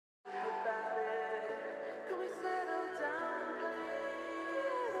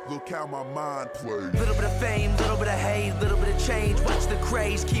Look how my mind plays. Little bit of fame, little bit of hate, little bit of change. Watch the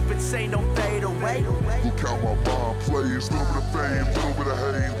craze, keep it sane, don't fade away. Look how my mind plays. Little bit of fame, little bit of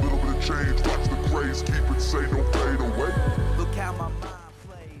hate, little bit of change. Watch the craze, keep it sane, don't fade away. Look how my mind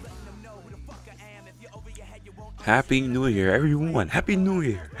plays. Letting them know who the fuck I am. If you're over your head, you won't. Happy New Year, everyone! Happy New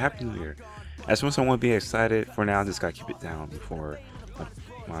Year! Happy New Year! As much as I want to be excited, for now I just gotta keep it down before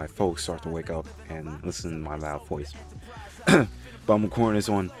my folks start to wake up and listen to my loud voice. But I'm recording this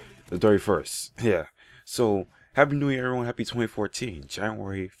on the 31st. Yeah. So, Happy New Year, everyone. Happy 2014.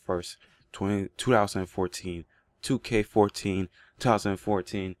 January 1st, 2014. 2K14,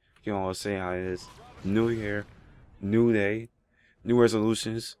 2014. You know what I'm saying? How it is. New Year, new day, new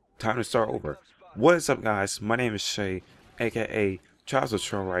resolutions. Time to start over. What is up, guys? My name is Shay, aka Charles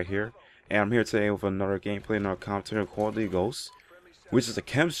Trail right here. And I'm here today with another gameplay, another commentary called The Ghost, which is a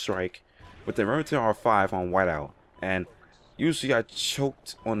KEM strike with the Remington R5 on whiteout. And usually I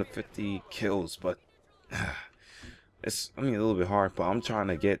choked on the 50 kills, but it's a little bit hard, but I'm trying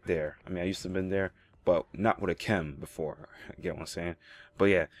to get there. I used to have been there, but not with a KEM before. You get what I'm saying? But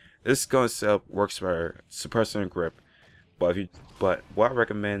yeah, this gun setup works for suppressor and grip. But what I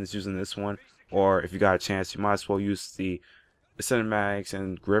recommend is using this one, or if you got a chance, you might as well use the cinematics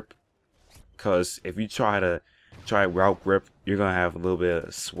and grip. Because if you try route grip, you're gonna have a little bit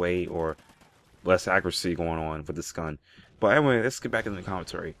of sway or less accuracy going on with this gun. But anyway, let's get back into the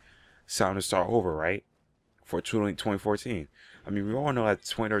commentary. It's time to start over, right? For 2014. We all know that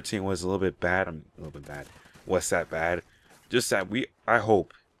 2013 was a little bit bad. What's that bad? Just that I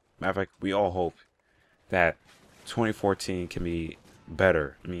hope, matter of fact, we all hope that 2014 can be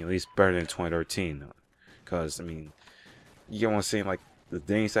better. At least better than 2013. Because, you get what I'm saying? Like, the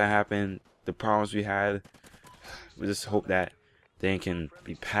things that happened, the problems we had, we just hope that they can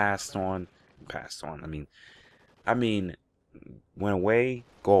be passed on. Went away,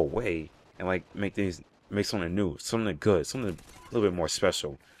 go away, and like make something new, something good, something a little bit more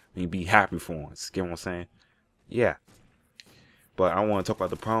special. Be happy for once. Get what I'm saying? Yeah. But I don't want to talk about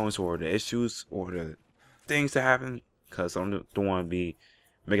the problems or the issues or the things that happen, because I don't want to be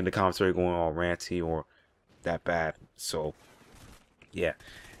making the commentary going all ranty or that bad. So yeah.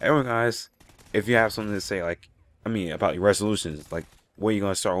 Anyway, guys, if you have something to say, like, about your resolutions, like, where you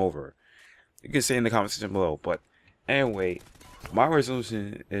gonna start over, you can say in the comment section below. But anyway, my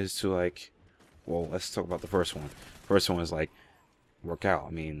resolution is to, like, well, let's talk about the first one. First one is like work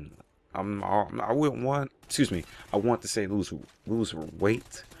out. I wouldn't want, I want to say lose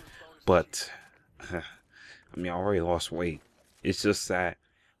weight, but I already lost weight. It's just that,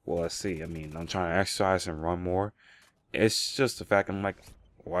 well, let's see. I'm trying to exercise and run more. It's just the fact I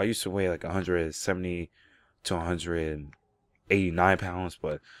used to weigh like 170 to 189 pounds,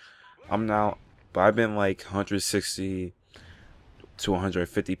 but I've been like 160 to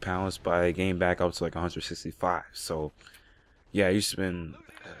 150 pounds, but I gained back up to like 165. So yeah, I used to been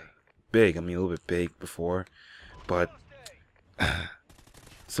big. A little bit big before, but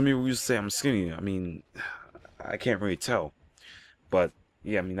some people used to say I'm skinny. I can't really tell, but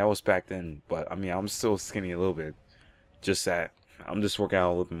yeah, that was back then. But I'm still skinny a little bit. Just that I'm just working out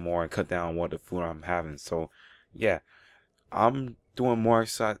a little bit more and cut down what the food I'm having. So yeah, I'm doing more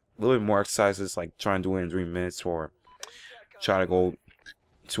exercise, a little bit more exercises, like trying to do it in 3 minutes, or try to go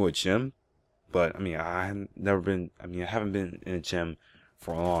to a gym. But I haven't been in a gym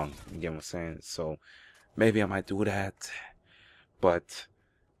for long. You get what I'm saying? So maybe I might do that. But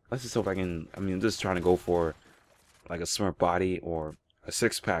let's just hope I can. I'm just trying to go for like a smart body or a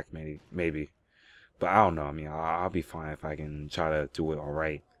 6-pack, maybe. But I don't know. I'll be fine if I can try to do it all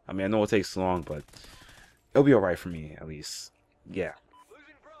right. I know it takes long, but it'll be all right for me, at least. Yeah.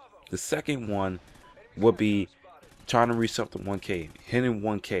 The second one would be trying to reach up to 1K, hitting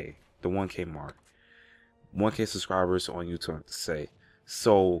 1K, the 1K mark, 1K subscribers on YouTube, to say.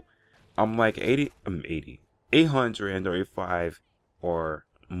 So I'm like 835 or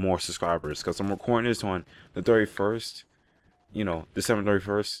more subscribers, because I'm recording this on the 31st, December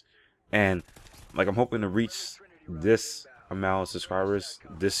 31st, and like I'm hoping to reach this amount of subscribers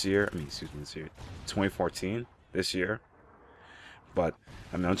this year. This year, 2014, this year. But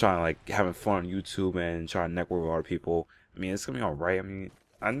I'm trying to like having fun on YouTube and trying to network with other people. It's gonna be all right.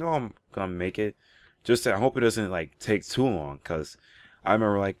 I know I'm gonna make it. Just that I hope it doesn't like take too long, because I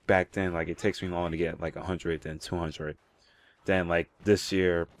remember like back then, like it takes me long to get like 100, then 200, then like this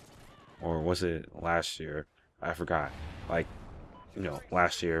year, or was it last year? I forgot. Like,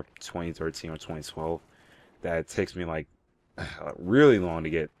 last year, 2013 or 2012, that it takes me like really long to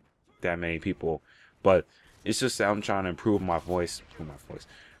get that many people. But it's just that I'm trying to improve my voice,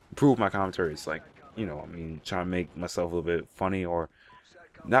 improve my commentaries. Like, trying to make myself a little bit funny, or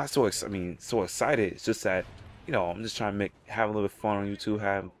not so so excited. It's just that, you know, I'm just trying to have a little bit of fun on YouTube,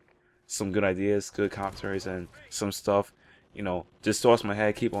 have some good ideas, good commentaries, and some stuff, you know, just toss my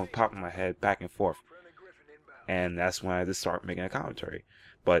head, keep on popping my head back and forth. And that's when I just start making a commentary.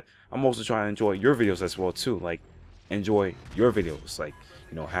 But I'm also trying to enjoy your videos as well too. Like, enjoy your videos, like,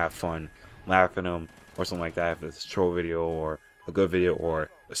 you know, have fun, laugh at them or something like that. If it's a troll video or a good video or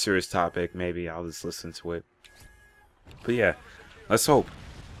a serious topic, maybe I'll just listen to it. But yeah, let's hope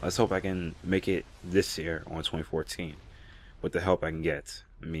I can make it this year on 2014 with the help I can get.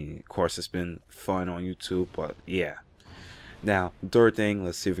 I mean, of course, it's been fun on YouTube, but yeah. Now, third thing,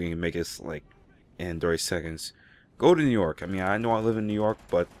 let's see if we can make this like in 30 seconds. Go to New York. I mean, I know I live in New York,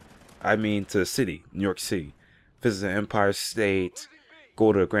 but I mean to the city, New York City. Visit the Empire State,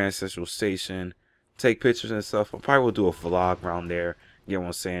 go to the Grand Central Station, take pictures and stuff. I probably will do a vlog around there, you know what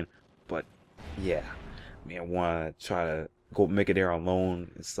I'm saying? But yeah, I mean, I want to try to go make it there alone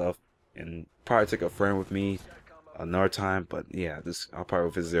and stuff, and probably take a friend with me another time. But yeah, I'll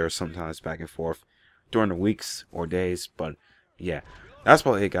probably visit there sometimes back and forth during the weeks or days. But yeah, that's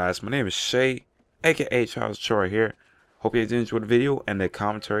about it, guys. My name is Shay, aka Charles Chora here. Hope you did enjoy the video and the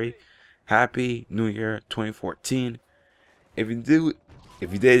commentary. Happy New Year 2014. If you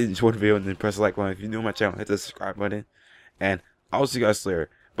did enjoy the video, then press the like button. If you're new to my channel, hit the subscribe button. And I'll see you guys later.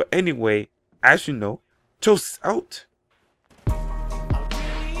 But anyway, as you know, toast out.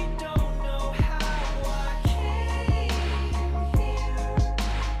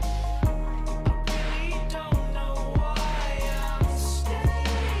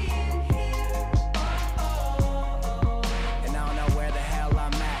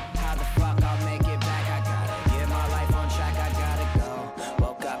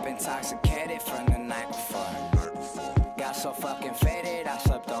 Intoxicated from the night before. Got so fucking faded, I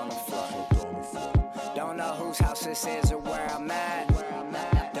slept on the floor. Don't know whose house this is or where I'm at.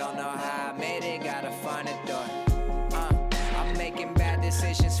 Don't know how I made it, gotta find a door. I'm making bad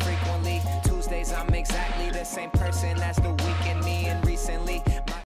decisions frequently. Tuesdays I'm exactly the same person as the week